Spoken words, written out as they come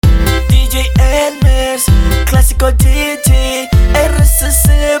Classico yiyi,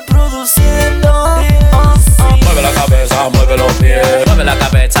 RCC produciendo. Mueve la cabeza, mueve los pies. Mueve la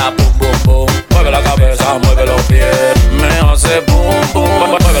cabeza, boom, boom, boom. Mueve la cabeza, mueve los pies. Me hace boom, boom.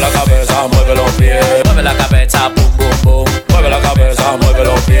 Mueve la cabeza, mueve los pies. Mueve la cabeza, boom, boom, boom. Mueve la cabeza, mueve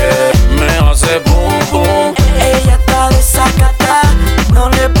los pies. Me hace boom, boom. Ella está desacata, no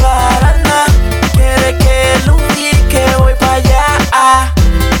le para nada. Quiere que lo ubique, voy para allá.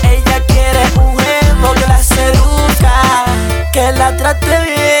 Ella quiere un jevo que la seduzca, que la trate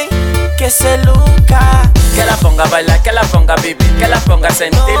bien, que se luzca. Que la ponga a bailar, que la ponga a vivir, que la ponga a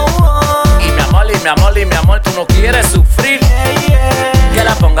sentir. Y mi amor, y mi amor, y mi amor, tú no quieres sufrir. Que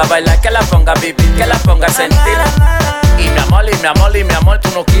la ponga a bailar, que la ponga a vivir, que la ponga a sentir. Y mi amor, y mi amor, y mi amor, tú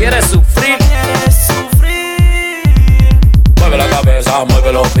no quieres sufrir. Mueve la cabeza,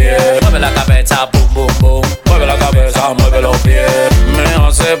 mueve los pies. Mueve la cabeza, boom, boom, boom. Mueve la cabeza, mueve los pies. Me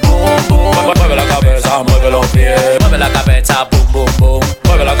hace boom, boom. Mueve la cabeza, mueve los pies. Mueve la cabeza, boom, boom, boom.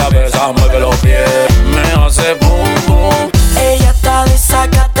 Mueve la cabeza, mueve los pies. Me hace boom, boom. Ella está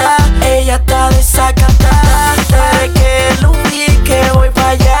desacata, ella está desacata. Quiere que lo ubique, voy para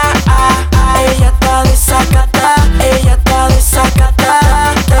allá. Ella está desacata, ella está desacata.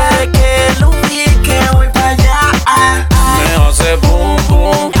 Quiere que lo ubique, voy para allá. Me hace boom,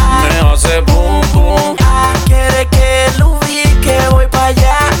 boom. Me hace boom, boom. Quiere que lo ubique, voy para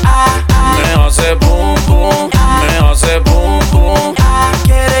allá. Me hace boom, boom. Me hace boom, boom.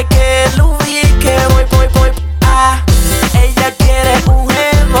 Quiere que lo ubique, voy. Ella quiere un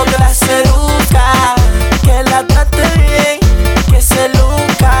jevo que la seduzca, que la trate bien, que se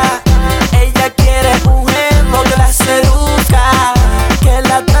luzca. Ella quiere un jevo que la seduzca, que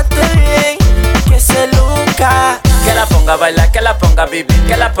la trate bien, que se luzca. Que la ponga a bailar, que la ponga a vivir,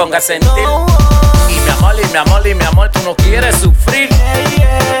 que la ponga a sentir. Y mi amor, y mi amor, y mi amor, tú no quieres sufrir.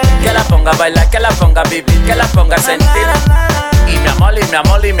 Que la ponga a bailar, que la ponga a vivir, que la ponga a sentir. Y mi amor, y mi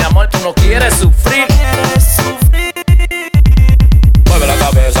amor, y mi amor, tú no quieres sufrir. Mueve la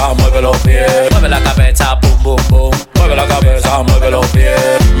cabeza, mueve los pies. Mueve la cabeza, boom, boom, boom. Mueve la cabeza, mueve los pies.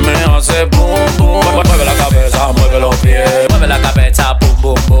 Me hace boom, boom. Mueve la cabeza, mueve los pies. Mueve la cabeza, boom,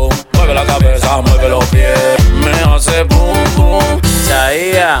 boom, boom. Mueve la cabeza, mueve los pies. Me hace boom, boom.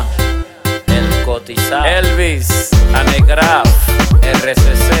 Chaía, el cotizado, Elvis, Anegraf,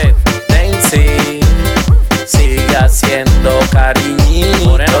 RCC, Dency, sigue haciendo cariñito.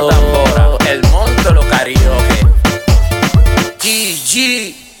 Moreno Tambora.